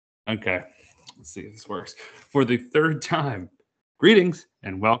Okay, let's see if this works. For the third time, greetings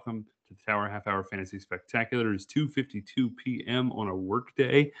and welcome to the Tower Half Hour Fantasy Spectacular. It's 2:52 p.m. on a work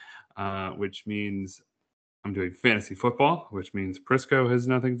day, which means I'm doing fantasy football, which means Prisco has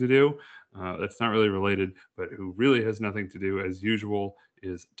nothing to do. That's not really related, but who really has nothing to do, as usual,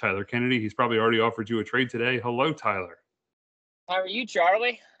 is Tyler Kennedy. He's probably already offered you a trade today. Hello, Tyler. How are you,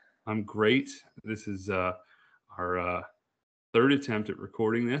 Charlie? I'm great. This is our third attempt at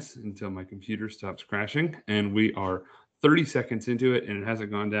recording this until my computer stops crashing, and we are 30 seconds into it, and it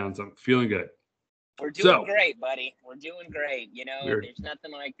hasn't gone down, so I'm feeling good. We're doing great, buddy. We're doing great. Weird. There's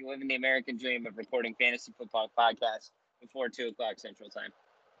nothing like living the American dream of recording fantasy football podcasts before 2 o'clock Central Time.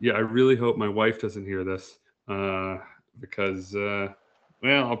 Yeah, I really hope my wife doesn't hear this because,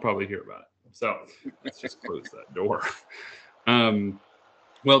 I'll probably hear about it. So let's just close that door.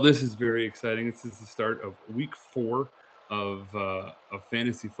 Well, this is very exciting. This is the start of week 4 of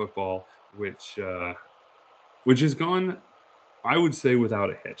fantasy football, which has gone, I would say, without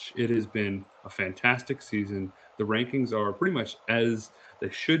a hitch. It has been a fantastic season. The rankings are pretty much as they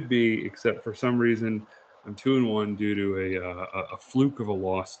should be, except for some reason I'm 2-1 due to a fluke of a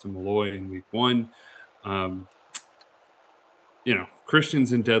loss to Malloy in week 1.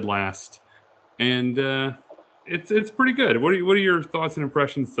 Christian's in dead last, and it's pretty good. What are your thoughts and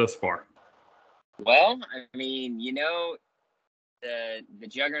impressions thus far? Well, I mean, the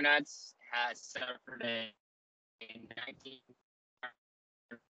Juggernauts has suffered a 19.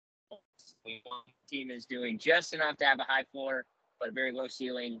 Team is doing just enough to have a high floor, but a very low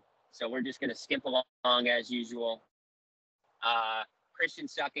ceiling. So we're just going to skip along as usual. Christian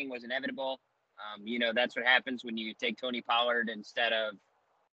sucking was inevitable. That's what happens when you take Tony Pollard instead of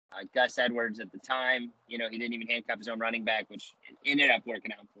Gus Edwards at the time. He didn't even handcuff his own running back, which ended up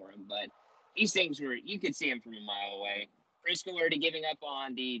working out for him. But these things you could see him from a mile away. Prisco already giving up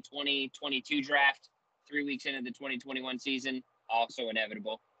on the 2022 draft 3 weeks into the 2021 season, also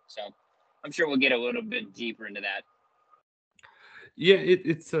inevitable. So I'm sure we'll get a little bit deeper into that. Yeah, it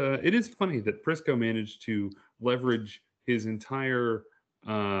is funny that Prisco managed to leverage his entire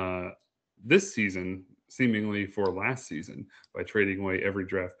this season seemingly for last season by trading away every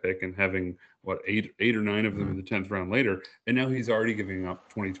draft pick and having eight or nine of them in the 10th round later, and now he's already giving up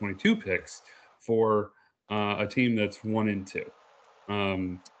 2022 picks for a team that's 1-2.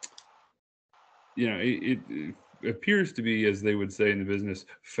 It appears to be, as they would say in the business,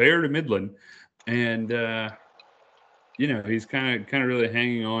 fair to Midland, and he's kind of really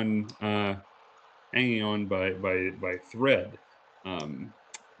hanging on by thread.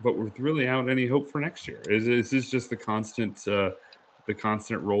 But with really out any hope for next year, is this just the constant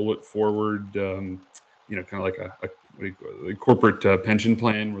roll it forward? Kind of like a corporate pension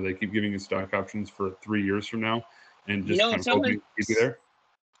plan where they keep giving you stock options for 3 years from now, and just kind of hoping to keep you there.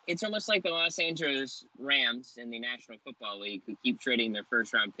 It's almost like the Los Angeles Rams in the National Football League, who keep trading their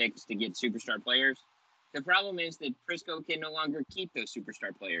first-round picks to get superstar players. The problem is that Prisco can no longer keep those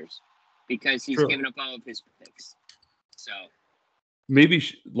superstar players because he's given up all of his picks. So maybe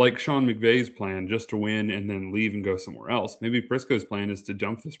like Sean McVay's plan, just to win and then leave and go somewhere else. Maybe Prisco's plan is to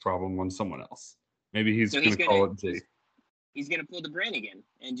dump this problem on someone else. Maybe he's going to call it Z. He's going to pull the Brannigan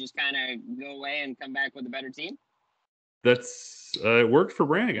and just kind of go away and come back with a better team. That's it worked for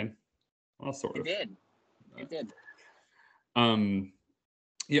Brannigan. Well, sort of. It did.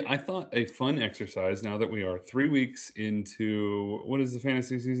 Yeah, I thought a fun exercise, now that we are 3 weeks into, what is the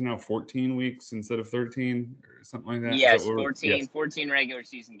fantasy season now? 14 weeks instead of 13 or something like that? Yes, 14 regular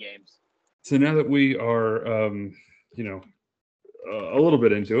season games. So now that we are, a little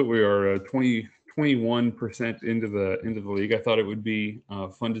bit into it, we are 21% into the league. I thought it would be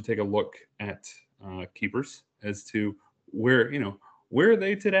fun to take a look at keepers as to where are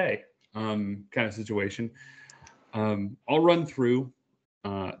they today, kind of situation. I'll run through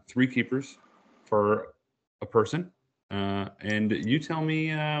 3 keepers for a person, and you tell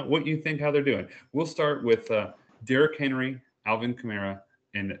me what you think, how they're doing. We'll start with Derrick Henry, Alvin Kamara,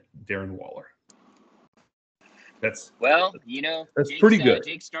 and Darren Waller. That's pretty good.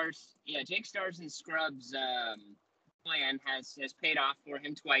 Jake Stars and Scrubs plan has paid off for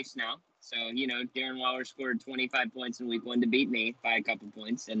him twice now. So Darren Waller scored 25 points in week 1 to beat me by a couple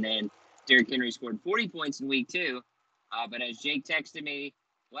points, and then Derrick Henry scored 40 points in week 2. But as Jake texted me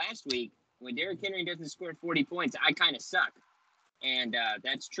last week, when Derrick Henry doesn't score 40 points, I kind of suck. And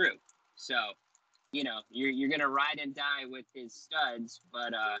that's true. So, you're going to ride and die with his studs,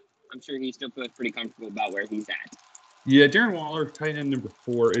 but I'm sure he still feels pretty comfortable about where he's at. Yeah, Darren Waller, tight end number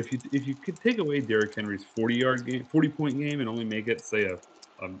 4. If you could take away Derrick Henry's 40-point game and only make it, say,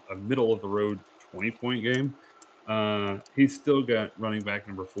 a middle-of-the-road 20-point game, He's still got running back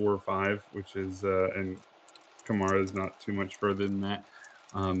number 4 or 5, which is and Kamara is not too much further than that.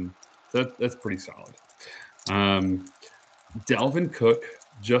 So that's pretty solid. Dalvin Cook,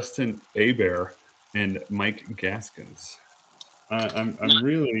 Justin Abear, and Mike Gaskins. I'm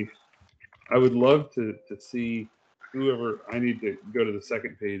really, I would love to see whoever. I need to go to the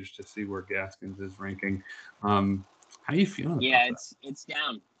second page to see where Gaskins is ranking. How you feeling? Yeah, about it's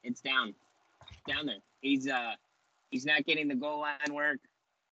down. It's down there. He's not getting the goal line work.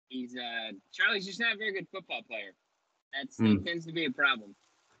 Charlie's just not a very good football player. That tends to be a problem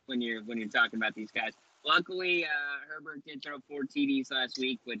when you're talking about these guys. Luckily, Herbert did throw 4 TDs last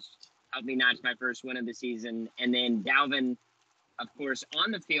week, which helped me notch my first win of the season. And then Dalvin, of course,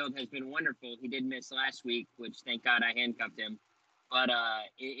 on the field has been wonderful. He did miss last week, which thank God I handcuffed him. But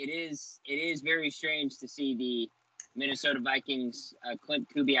it is very strange to see the Minnesota Vikings Clint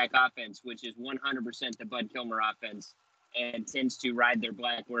Kubiak offense, which is 100% the Bud Kilmer offense, and tends to ride their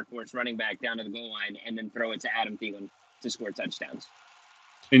black workhorse running back down to the goal line and then throw it to Adam Thielen to score touchdowns.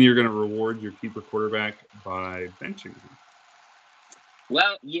 And you're going to reward your keeper quarterback by benching him.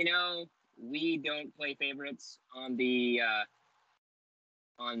 Well, we don't play favorites on the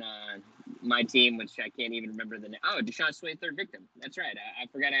my team, which I can't even remember the name. Oh, Deshaun Sway, third victim. That's right. I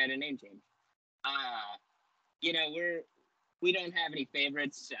forgot I had a name change. We don't have any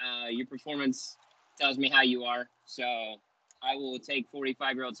favorites. Your performance tells me how you are. So I will take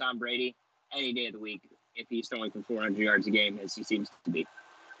 45-year-old Tom Brady any day of the week if he's throwing for 400 yards a game, as he seems to be.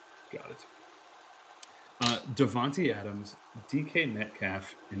 Got it. Devontae Adams, DK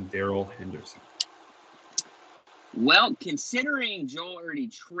Metcalf, and Darrell Henderson. Well, considering Joel already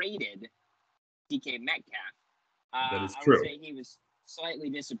traded DK Metcalf, that is I true. would say he was slightly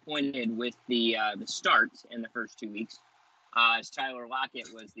disappointed with the start in the first 2 weeks, as Tyler Lockett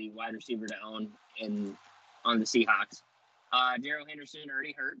was the wide receiver to own on the Seahawks. Darrell Henderson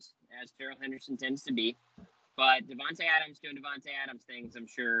already hurt, as Darrell Henderson tends to be. But Devontae Adams doing Devontae Adams things, I'm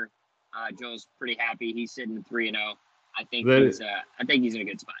sure Joel's pretty happy. He's sitting at 3-0. I think he's in a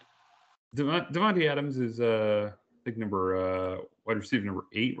good spot. Devontae Adams is I think wide receiver number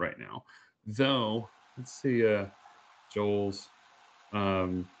 8 right now. Though, let's see, Joel's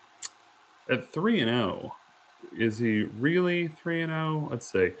at 3-0. Is he really 3-0?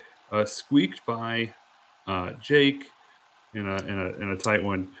 Let's say squeaked by Jake in a tight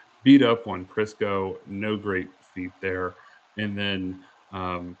one, beat up on Crisco, no great feat there, and then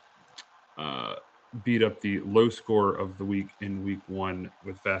beat up the low score of the week in week 1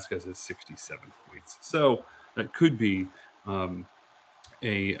 with Vasquez's 67 points. So that could be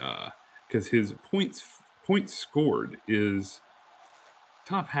because his points scored is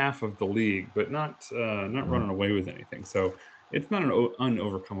top half of the league, but not running away with anything. So it's not an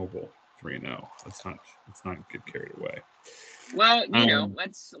unovercomable 3-0. Let's not get carried away. Well,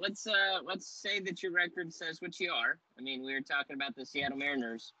 let's say that your record says what you are. I mean, we were talking about the Seattle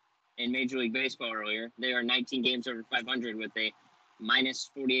Mariners in Major League Baseball earlier. They are 19 games over 500 with a minus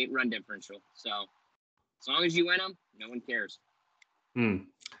 48 run differential. So as long as you win them, no one cares.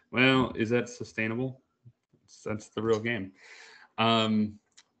 Well, is that sustainable? That's the real game.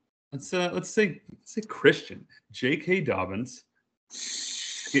 Let's say Christian, J.K. Dobbins,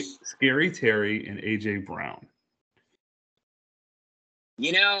 Scary Terry, and A.J. Brown.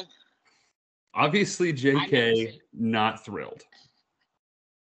 Obviously J.K. not thrilled.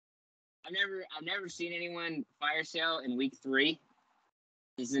 I've never seen anyone fire sale in week 3.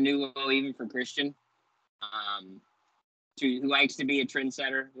 This is a new low even for Christian, who likes to be a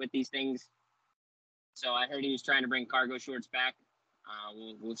trendsetter with these things. So I heard he was trying to bring cargo shorts back.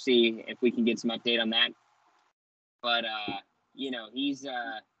 We'll see if we can get some update on that. But he's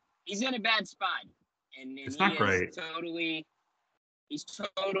in a bad spot, and it's not great. He's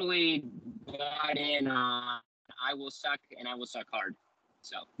totally bought in on I will suck and I will suck hard.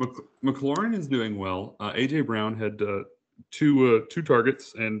 So McLaurin is doing well. AJ Brown had two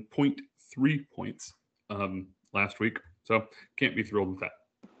targets and 0.3 points last week, so can't be thrilled with that.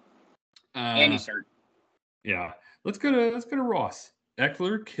 And he's hurt. Yeah, let's go to Ross,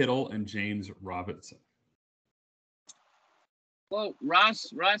 Eckler, Kittle, and James Robinson. Well,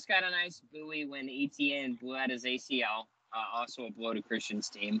 Ross got a nice buoy when ETN blew out his ACL. Also a blow to Christian's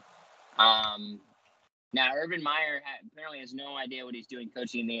team. Now, Urban Meyer apparently has no idea what he's doing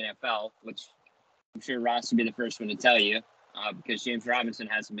coaching in the NFL, which I'm sure Ross would be the first one to tell you, because James Robinson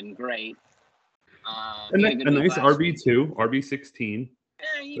hasn't been great. A nice RB2, RB16.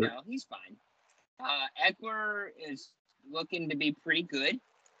 He's fine. Eckler is looking to be pretty good.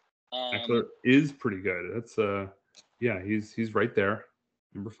 Eckler is pretty good. That's he's right there,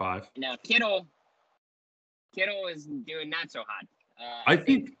 number 5. Now Kittle Kittle is doing not so hot. I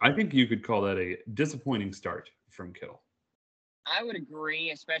think you could call that a disappointing start from Kittle. I would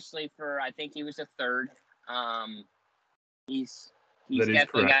agree, especially I think he was a third. He's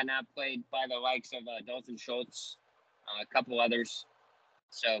definitely gotten outplayed by the likes of Dalton Schultz, a couple others.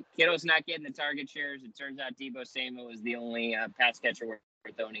 So Kittle's not getting the target shares. It turns out Deebo Samuel is the only pass catcher worth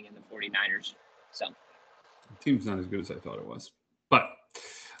owning in the 49ers. So the team's not as good as I thought it was. But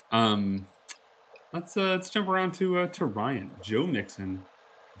let's jump around to Ryan, Joe Mixon,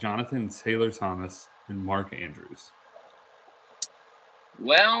 Jonathan Taylor Thomas, and Mark Andrews.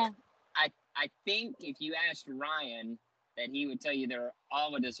 Well, I think if you asked Ryan, that he would tell you they're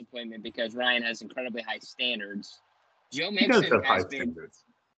all a disappointment because Ryan has incredibly high standards. Joe Mixon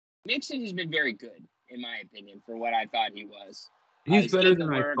Mixon has been very good, in my opinion, for what I thought he was. He's better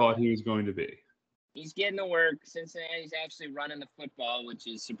than I thought he was going to be. He's getting the work. Cincinnati's actually running the football, which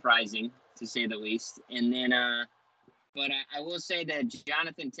is surprising, to say the least. And then, but I will say that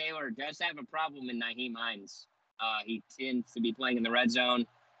Jonathan Taylor does have a problem in Nyheim Hines. He tends to be playing in the red zone.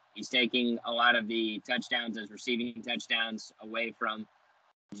 He's taking a lot of the touchdowns as receiving touchdowns away from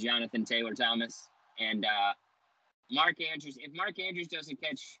Jonathan Taylor Thomas. And Mark Andrews, if Mark Andrews doesn't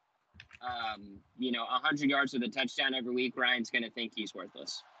catch, 100 yards with a touchdown every week, Ryan's going to think he's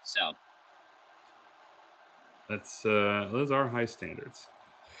worthless. So that's those are high standards.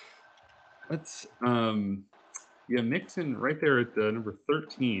 Let's Mixon right there at number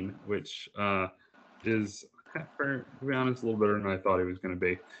 13, which is, to be honest, a little better than I thought he was going to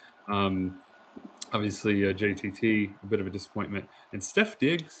be. Obviously, JTT, a bit of a disappointment. And Steph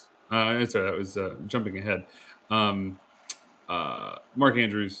Diggs, sorry, that was jumping ahead. Mark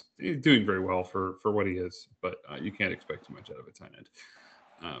Andrews is doing very well for what he is, but you can't expect too much out of a tight end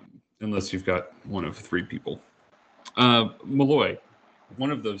unless you've got one of three people. Malloy,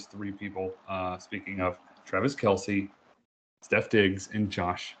 one of those three people, speaking of Travis Kelce, Steph Diggs, and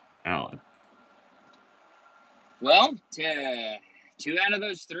Josh Allen. Well, two out of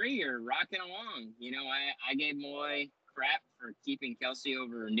those three are rocking along. I gave Malloy crap for keeping Kelce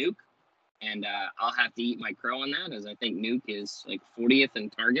over Nuke, and I'll have to eat my crow on that, as I think Nuke is like 40th in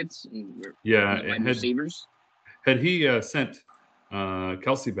targets and receivers. Had he sent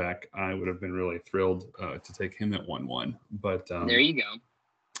Kelce back, I would have been really thrilled to take him at 1-1. But there you go.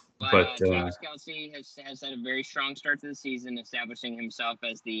 But Travis Kelce has had a very strong start to the season, establishing himself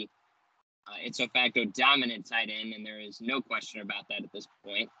as the ipso facto dominant tight end, and there is no question about that at this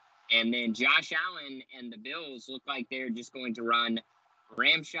point. And then Josh Allen and the Bills look like they're just going to run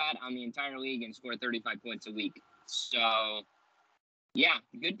ramshot on the entire league and score 35 points a week. So, yeah,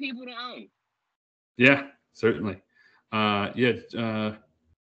 good people to own. Yeah, certainly. For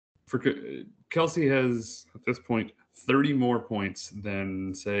Kelce has, at this point, 30 more points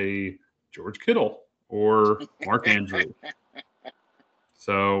than, say, George Kittle or Mark Andrews.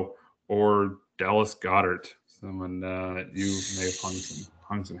 Or Dallas Goedert, someone you may have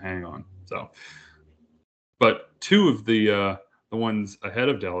hung some hang on. So, but two of the ones ahead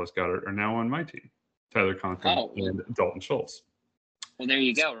of Dallas Goedert are now on my team, Tyler Conklin and Dalton Schultz. Well, there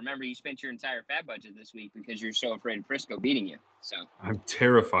you go. Remember, you spent your entire fab budget this week because you're so afraid of Frisco beating you. So I'm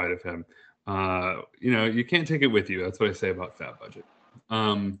terrified of him. You can't take it with you. That's what I say about fab budget.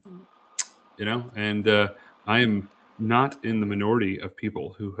 And I am not in the minority of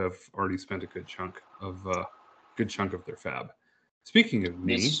people who have already spent a good chunk of their fab. Speaking of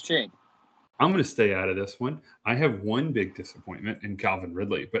me, this is true. I'm going to stay out of this one. I have one big disappointment in Calvin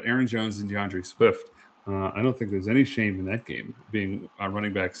Ridley, but Aaron Jones and DeAndre Swift, I don't think there's any shame in that game being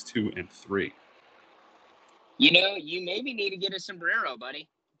running backs 2 and 3. You maybe need to get a sombrero, buddy,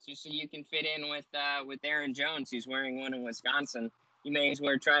 just so you can fit in with Aaron Jones, who's wearing one in Wisconsin. You may as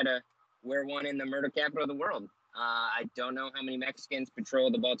well try to wear one in the murder capital of the world. I don't know how many Mexicans patrol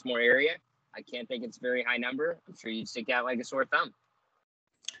the Baltimore area. I can't think it's a very high number. I'm sure you'd stick out like a sore thumb.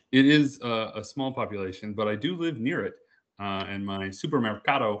 It is a small population, but I do live near it. And my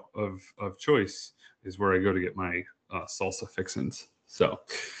supermercado of choice is where I go to get my salsa fixins. So,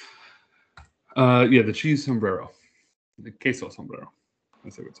 the cheese sombrero. The queso sombrero,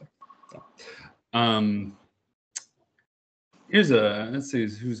 as I would say. So, let's see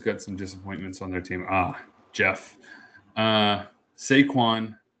who's got some disappointments on their team. Jeff,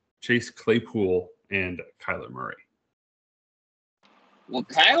 Saquon, Chase Claypool, and Kyler Murray. Well,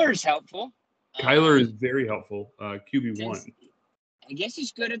 Kyler's helpful. Kyler is very helpful. QB1. I guess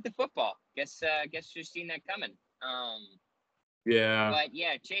he's good at the football. Guess you've seen that coming. Yeah. But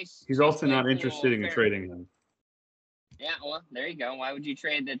yeah, Chase. He's also not interested in trading him. Yeah, well, there you go. Why would you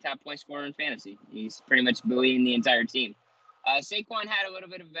trade the top point scorer in fantasy? He's pretty much buoying the entire team. Saquon had a little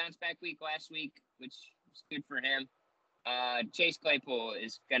bit of a bounce back week last week, which It's good for him. Chase Claypool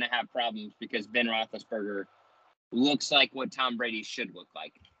is going to have problems because Ben Roethlisberger looks like what Tom Brady should look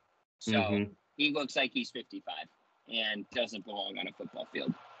like. So he looks like he's 55 and doesn't belong on a football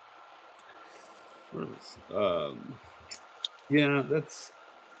field. Yeah, that's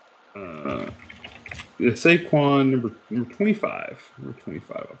Saquon number 25. Number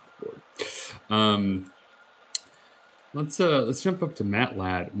 25 off the board. Let's jump up to Matt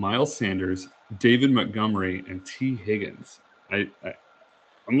Ladd, Miles Sanders, David Montgomery, and T. Higgins. I'm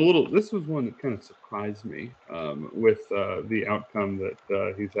a little. This was one that kind of surprised me with the outcome that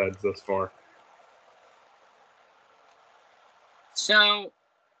he's had thus far. So,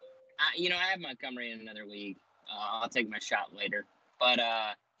 I have Montgomery in another league. I'll take my shot later, but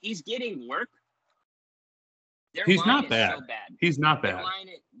he's getting work. He's not bad. So bad. He's not bad.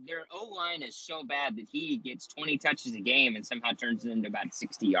 Their O-line is so bad that he gets 20 touches a game and somehow turns it into about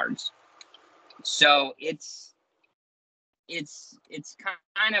 60 yards. So it's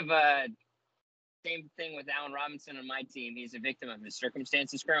kind of a same thing with Allen Robinson on my team. He's a victim of his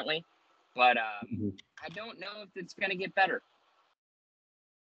circumstances currently, but I don't know if it's going to get better.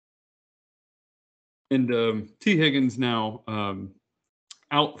 And T. Higgins now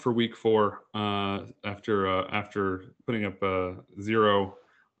out for week 4 after putting up 0.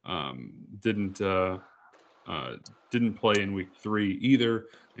 Didn't play in week 3 either,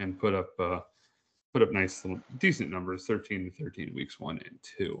 and put up nice decent numbers, 13 weeks 1 and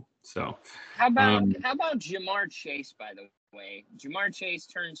 2. So how about Ja'Marr Chase? By the way, Ja'Marr Chase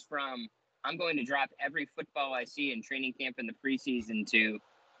turns from I'm going to drop every football I see in training camp in the preseason to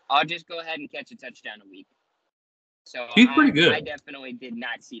I'll just go ahead and catch a touchdown a week. So he's pretty good. I definitely did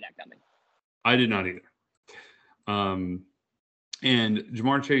not see that coming. I did not either. And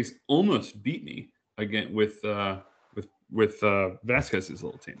Ja'Marr Chase almost beat me again with Vasquez's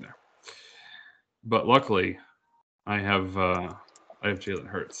little team there. But luckily, I have Jalen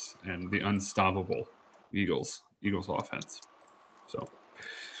Hurts and the unstoppable Eagles offense. So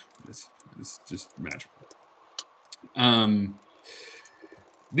it's just magical.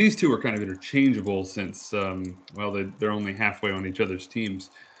 These two are kind of interchangeable since, they're only halfway on each other's teams.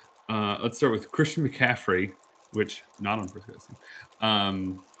 Let's start with Christian McCaffrey, which not on Frisco's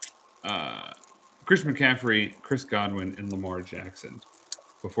team. Christian McCaffrey, Chris Godwin, and Lamar Jackson.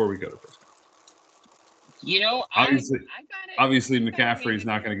 Before we go to Frisco, obviously McCaffrey's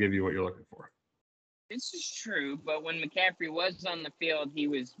not going to give you what you're looking for. This is true, but when McCaffrey was on the field, he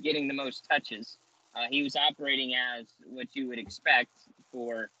was getting the most touches. He was operating as what you would expect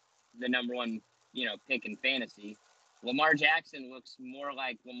for the number 1, pick in fantasy. Lamar Jackson looks more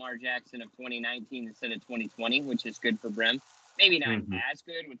like Lamar Jackson of 2019 instead of 2020, which is good for Brim. Maybe not as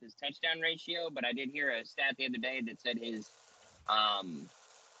good with his touchdown ratio, but I did hear a stat the other day that said his,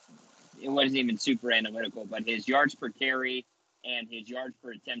 it wasn't even super analytical, but his yards per carry and his yards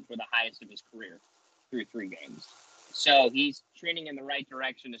per attempt were the highest of his career through 3 games. So he's trending in the right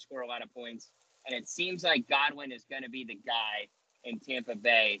direction to score a lot of points. And it seems like Godwin is going to be the guy in Tampa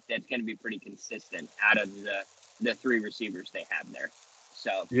Bay that's going to be pretty consistent out of the 3 receivers they have there.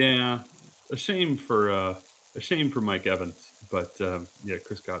 So yeah, a shame for Mike Evans, but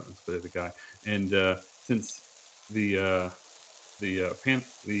Chris Godwin's the guy. And since the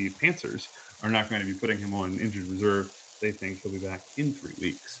Panthers are not going to be putting him on injured reserve, they think he'll be back in 3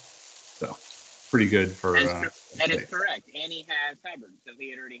 weeks. So pretty good for. That is correct, and he has Hubbard, so he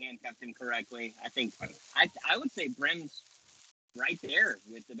had already handcuffed him correctly. I think I would say Brim's right there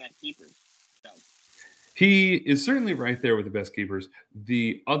with the best keepers. So he is certainly right there with the best keepers.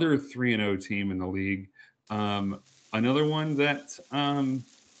 The other 3-0 team in the league, another one that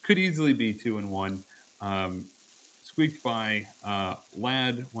could easily be 2-1, squeaked by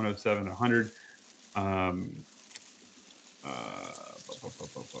Ladd 107-100.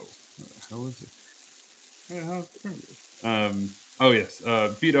 How is it?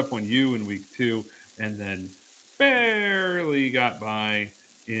 Beat up on you in week 2, and then barely got by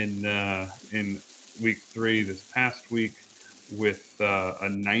in week 3 this past week with a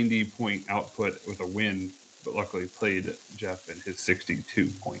 90-point output with a win, but luckily played Jeff in his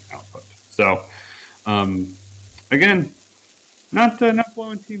 62-point output. So again, not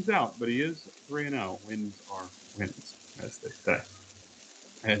blowing teams out, but he is 3-0. Wins are wins, as they say,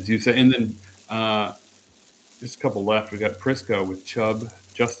 as you say. And then just a couple left. We got Prisco with Chubb,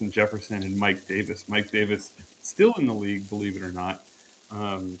 Justin Jefferson, and Mike Davis. Mike Davis still in the league, believe it or not.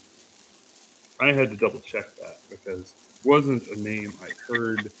 I had to double check that because it wasn't a name I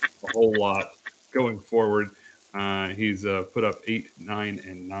heard a whole lot going forward. He's put up 8, 9,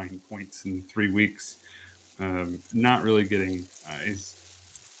 and 9 points in 3 weeks. Not really getting.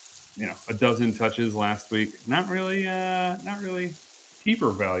 a dozen touches last week. Not really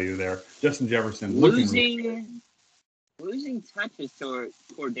keeper value there. Justin Jefferson losing touches to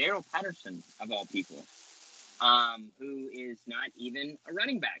Cordero Patterson of all people, who is not even a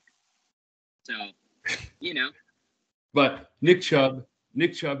running back. So, But Nick Chubb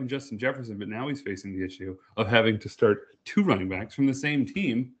and Justin Jefferson, but now he's facing the issue of having to start two running backs from the same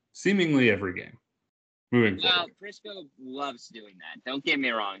team seemingly every game. Moving forward. Frisco loves doing that. Don't get me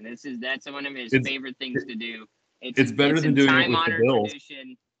wrong. That's one of his favorite things to do. It's better than doing it with the Bills.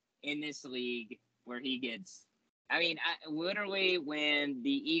 Tradition in this league where he gets. I mean, literally, when the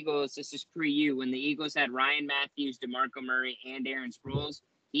Eagles, this is pre-U, when the Eagles had Ryan Matthews, DeMarco Murray, and Aaron Sproles,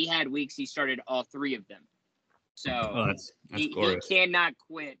 he had weeks he started all three of them. So that's he cannot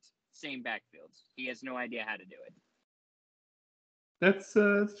quit same backfields. He has no idea how to do it. That's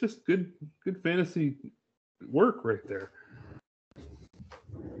just good fantasy work right there.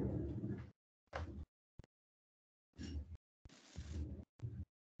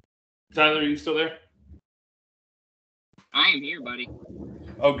 Tyler, are you still there? I am here, buddy.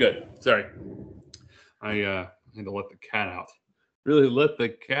 Oh, good. Sorry. I had to let the cat out. Really let the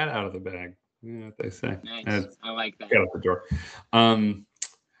cat out of the bag. You know what they say. Nice. I like that. Get out the door.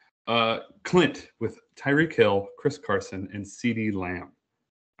 Clint with Tyreek Hill, Chris Carson, and CeeDee Lamb.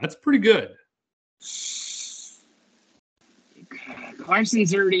 That's pretty good.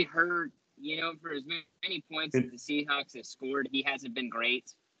 Carson's already hurt. For as many points that the Seahawks have scored, he hasn't been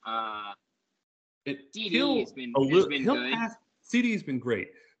great. CeeDee has been good. CeeDee's been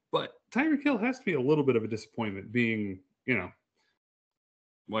great, but Tyreek Hill has to be a little bit of a disappointment, being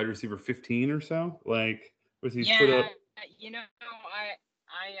wide receiver 15 or so. Like, was he put up? I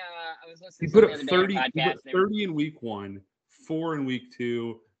was listening. He put up 30. He put 30 in week 1, 4 in week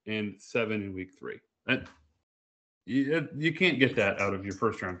 2, and 7 in week 3. That you can't get that out of your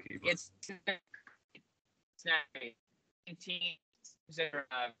first round keeper. It's not. Teams are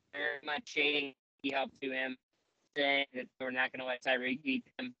very much shading the help to him, saying that we're not going to let Tyreek beat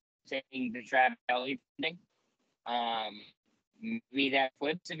them, saying the Travis Kelce thing. Maybe that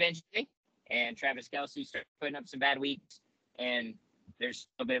flips eventually, and Travis Kelce starts putting up some bad weeks, and there's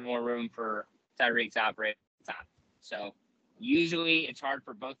a bit more room for Tyreek to operate at the top. So usually it's hard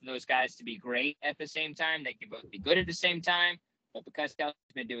for both of those guys to be great at the same time. They can both be good at the same time, but because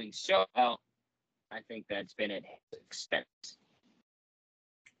Kelce's been doing so well, I think that's been at his expense.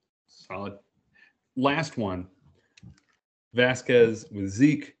 Solid. Last one. Vasquez with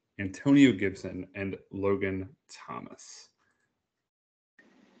Zeke, Antonio Gibson, and Logan Thomas.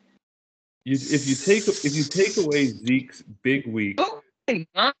 If you take away Zeke's big week.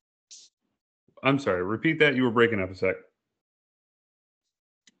 I'm sorry. Repeat that. You were breaking up a sec.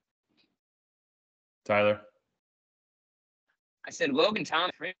 Tyler. I said Logan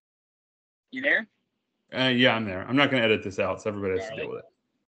Thomas. You there? Yeah, I'm there. I'm not going to edit this out, so everybody has to deal with it.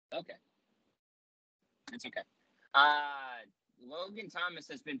 Okay. It's okay. Logan Thomas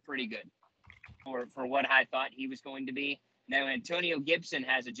has been pretty good for what I thought he was going to be. Now, Antonio Gibson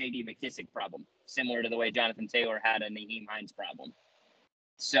has a J.D. McKissick problem, similar to the way Jonathan Taylor had a Nyheim Hines problem.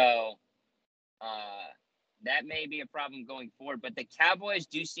 So that may be a problem going forward. But the Cowboys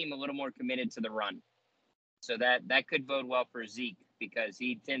do seem a little more committed to the run. So that could bode well for Zeke because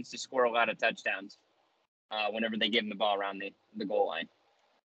he tends to score a lot of touchdowns whenever they give him the ball around the goal line.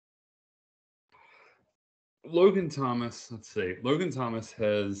 Logan Thomas, let's see. Logan Thomas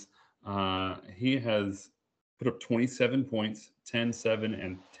has put up 27 points, 10, 7,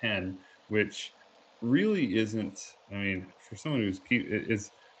 and 10, which really isn't, I mean, for someone who's is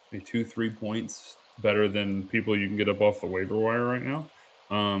 2-3 points better than people you can get up off the waiver wire right now.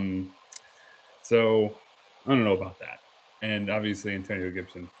 So I don't know about that. And obviously Antonio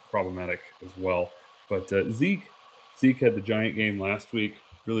Gibson, problematic as well. But Zeke had the giant game last week,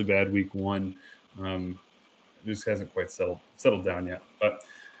 really bad week 1. Just hasn't quite settled down yet. But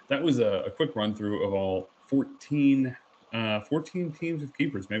that was a quick run through of all 14 teams with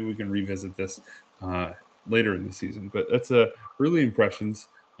keepers. Maybe we can revisit this later in the season. But that's early impressions.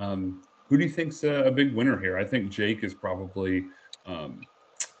 Who do you think's a big winner here? I think Jake is probably someone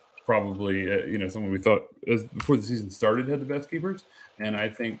we thought before the season started had the best keepers, and I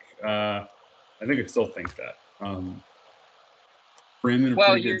still think that.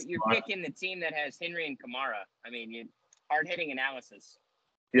 Well, you're picking the team that has Henry and Kamara. I mean, hard-hitting analysis.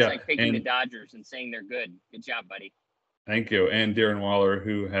 It's like picking the Dodgers and saying they're good. Good job, buddy. Thank you. And Darren Waller,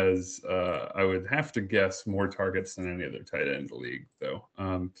 who has, I would have to guess, more targets than any other tight end in the league, though.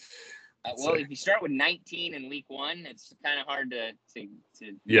 If you start with 19 in week 1, it's kind of hard to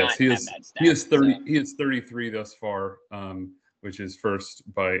yes, not have that stat. He has 30. He has 33 thus far. which is first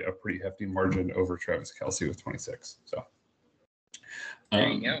by a pretty hefty margin over Travis Kelce with 26. So there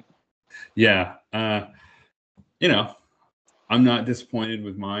you go. Yeah. I'm not disappointed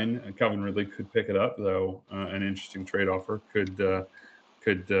with mine. Calvin Ridley could pick it up, though. An interesting trade offer could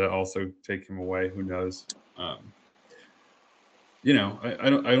also take him away. Who knows? I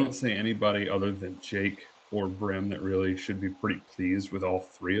don't see anybody other than Jake or Brim that really should be pretty pleased with all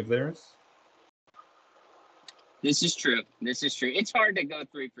three of theirs. This is true. It's hard to go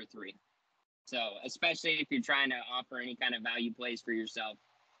 3 for 3. So, especially if you're trying to offer any kind of value plays for yourself,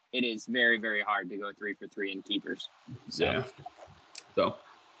 it is very, very hard to go 3 for 3 in keepers. So. Yeah. So,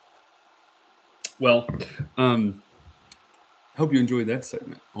 well, hope you enjoyed that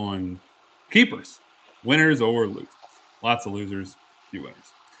segment on keepers, winners or losers. Lots of losers, few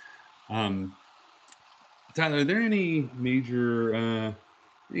winners. Tyler, are there any major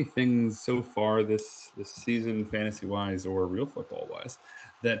any things so far this season, fantasy wise or real football wise,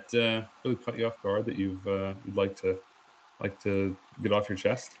 that really caught you off guard that you'd like to get off your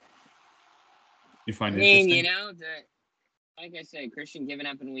chest? You find interesting? Like I said, Christian giving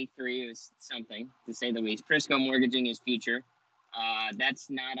up in week 3 was something, to say the least. Prisco mortgaging his future. That's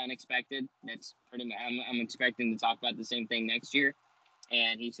not unexpected. That's pretty much, I'm expecting to talk about the same thing next year.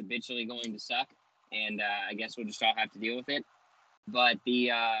 And he's habitually going to suck. And I guess we'll just all have to deal with it. But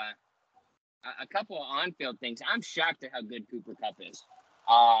a couple of on-field things. I'm shocked at how good Cooper Kupp is.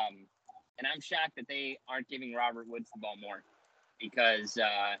 And I'm shocked that they aren't giving Robert Woods the ball more. Because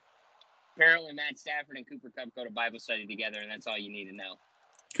apparently Matt Stafford and Cooper Kupp go to Bible study together, and that's all you need to know.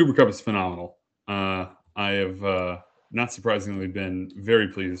 Cooper Kupp is phenomenal. I have, not surprisingly, been very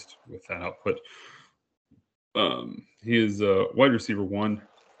pleased with that output. He is wide receiver 1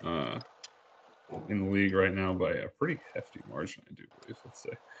 in the league right now by a pretty hefty margin, I do believe. Let's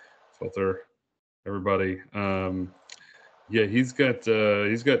say filter everybody. He's got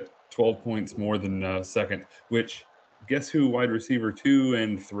 12 points more than second. Which, guess who wide receiver 2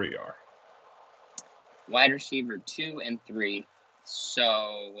 and 3 are? Wide receiver 2 and 3.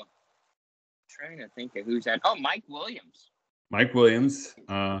 So, trying to think of who's that. Oh, Mike Williams. Mike Williams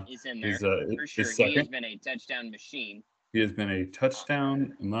is in there. For sure. He has been a touchdown machine. He has been a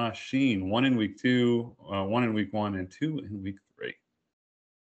touchdown machine. 1 in week 2, 1 in week 1, and 2 in week 3.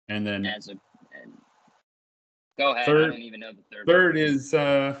 And then go ahead. I don't even know the third. Third is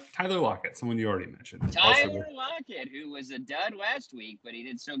Tyler Lockett, someone you already mentioned. Tyler Lockett, who was a dud last week, but he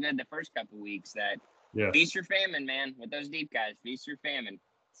did so good the first couple weeks that feast or famine, man. With those deep guys, feast or famine.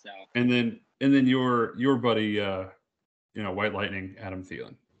 So. And then your buddy, White Lightning, Adam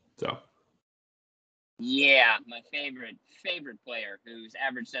Thielen. So. Yeah, my favorite player whose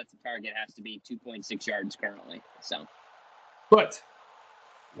average sets of target has to be 2.6 yards currently. So, but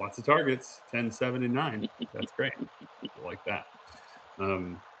lots of targets, 10, 7, and 9. That's great. I like that.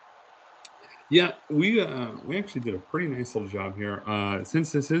 We actually did a pretty nice little job here.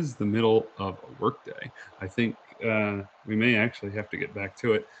 Since this is the middle of a workday, I think we may actually have to get back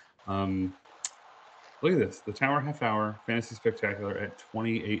to it. Look at this. The Tower Half Hour Fantasy Spectacular at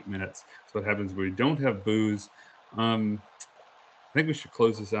 28 minutes. So what happens when we don't have booze. I think we should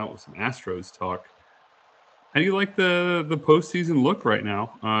close this out with some Astros talk. How do you like the postseason look right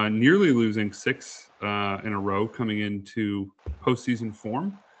now? Nearly losing 6 in a row coming into postseason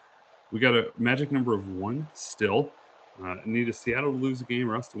form. We got a magic number of 1 still. Need a Seattle to lose a game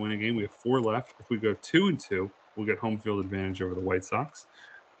or us to win a game. We have 4 left. If we go 2-2, we'll get home field advantage over the White Sox.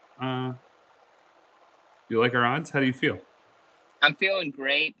 You like our odds? How do you feel? I'm feeling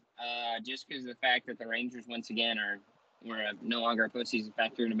great, just because of the fact that the Rangers once again we're no longer a postseason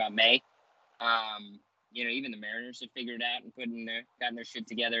factor in about May. Even the Mariners have figured out and gotten their shit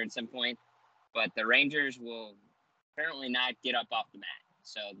together at some point, but the Rangers will apparently not get up off the mat.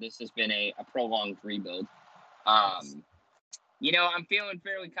 So this has been a prolonged rebuild. I'm feeling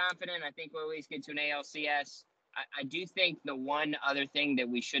fairly confident. I think we'll at least get to an ALCS. I do think the one other thing that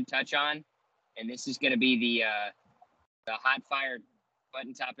we should touch on, and this is going to be the hot fire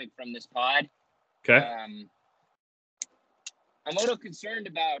button topic from this pod. Okay. I'm a little concerned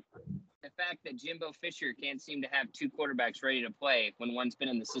about the fact that Jimbo Fisher can't seem to have 2 quarterbacks ready to play when one's been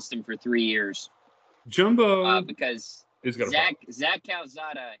in the system for 3 years. Jumbo because Zach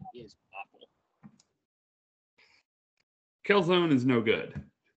Calzada is awful. Calzone is no good.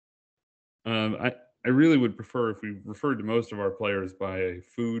 I really would prefer if we referred to most of our players by a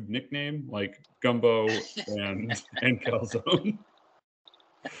food nickname like Gumbo and Calzone.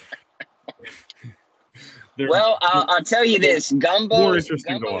 Well, I'll tell you this: Gumbo's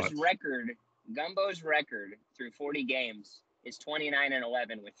record through 40 games is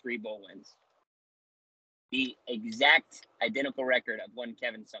 29-11 with 3 bowl wins. the exact identical record of one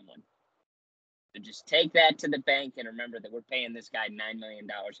Kevin Sumlin. So just take that to the bank and remember that we're paying this guy $9 million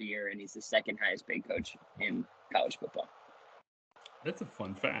a year, and he's the second highest paid coach in college football. That's a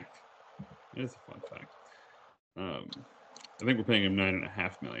fun fact. It is a fun fact. I think we're paying him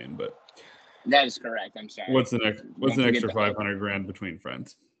 $9.5 million, but that is correct. I'm sorry. What's an extra $500,000 between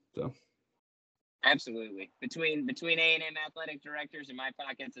friends? So absolutely, between A&M athletic directors and my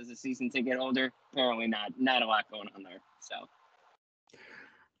pockets as a season ticket holder, apparently not a lot going on there. So.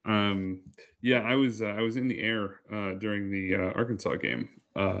 Yeah, I was in the air during the Arkansas game.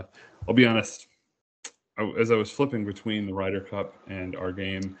 I'll be honest. As I was flipping between the Ryder Cup and our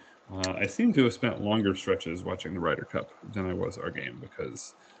game, I seem to have spent longer stretches watching the Ryder Cup than I was our game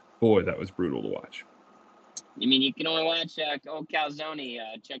because, boy, that was brutal to watch. You mean you can only watch old Calzone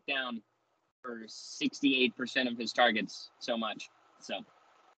check down for 68% of his targets so much? So.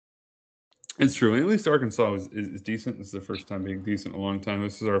 It's true. And at least Arkansas is decent. This is the first time being decent in a long time.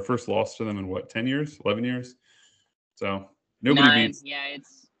 This is our first loss to them in, 10 years, 11 years? So nobody 9, beats. Yeah,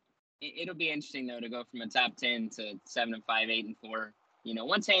 it'll be interesting, though, to go from a top 10 to 7-5, 8-4. You know,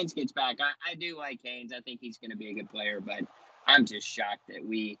 once Haynes gets back, I do like Haynes. I think he's going to be a good player, but I'm just shocked that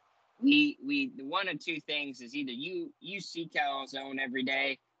we one of two things is either you see Calzone every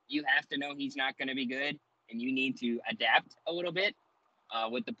day, you have to know he's not going to be good, and you need to adapt a little bit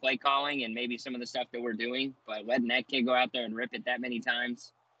with the play calling and maybe some of the stuff that we're doing. But letting that kid go out there and rip it that many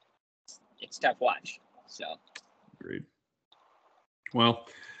times, it's tough watch. So, agreed. Well,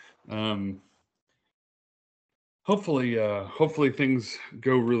 hopefully things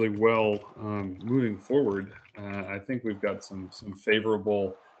go really well moving forward. I think we've got some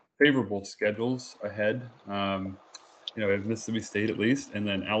favorable schedules ahead. You know, at Mississippi State at least, and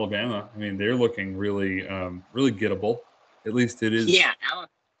then Alabama. I mean, they're looking really gettable. At least it is. Yeah,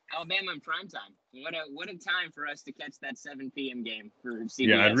 Alabama in prime time. What a time for us to catch that 7 p.m. game for CBS.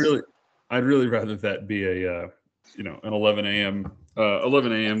 Yeah, I'd really rather that be a an 11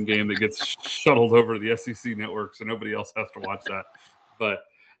 a.m. game that gets shuttled over to the SEC network, so nobody else has to watch that. But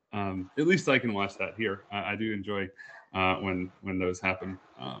at least I can watch that here. I do enjoy when those happen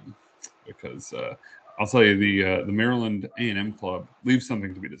because I'll tell you the Maryland A&M club leaves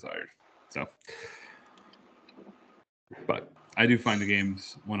something to be desired. So, but I do find the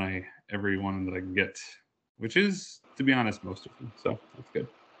games every one that I can get, which is, to be honest, most of them. So that's good.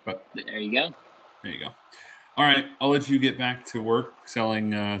 But there you go. There you go. All right, I'll let you get back to work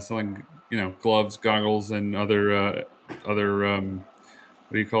selling gloves, goggles, and other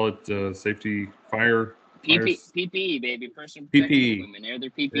what do you call it? Safety fire. PPE, baby, personal protection equipment. They're their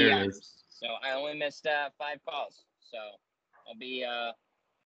PPE items. So I only missed 5 calls. So I'll be I'm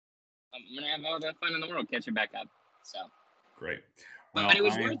gonna have all the fun in the world catching back up. So great. Well, but it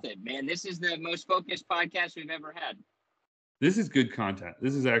was worth it, man. This is the most focused podcast we've ever had. This is good content.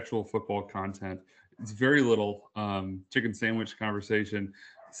 This is actual football content. It's very little chicken sandwich conversation.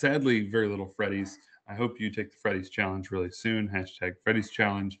 Sadly, very little Freddy's. I hope you take the Freddy's challenge really soon. # Freddy's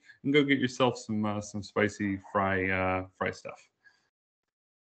challenge and go get yourself some spicy fry stuff.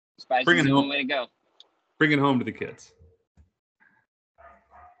 Spicy is the way to go. Bring it home to the kids.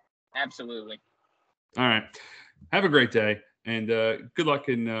 Absolutely. All right. Have a great day and good luck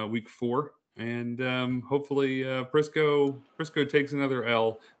in week 4. And hopefully Prisco takes another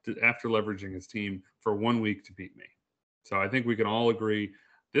L after leveraging his team for 1 week to beat me. So I think we can all agree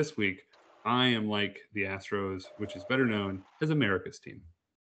this week I am like the Astros, which is better known as America's team.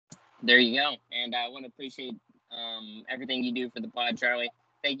 There you go. And I want to appreciate everything you do for the pod, Charlie.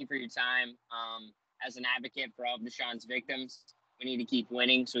 Thank you for your time. As an advocate for all of Deshaun's victims, we need to keep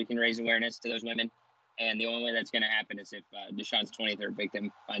winning so we can raise awareness to those women. And the only way that's going to happen is if Deshaun's 23rd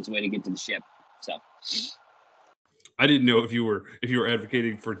victim finds a way to get to the ship. So, I didn't know if you were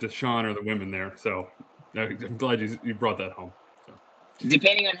advocating for Deshaun or the women there. So, I'm glad you brought that home. So.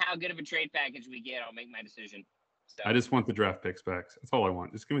 Depending on how good of a trade package we get, I'll make my decision. So. I just want the draft picks back. That's all I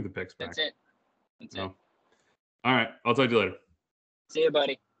want. Just give me the picks back. That's it. All right. I'll talk to you later. See you,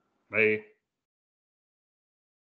 buddy. Bye.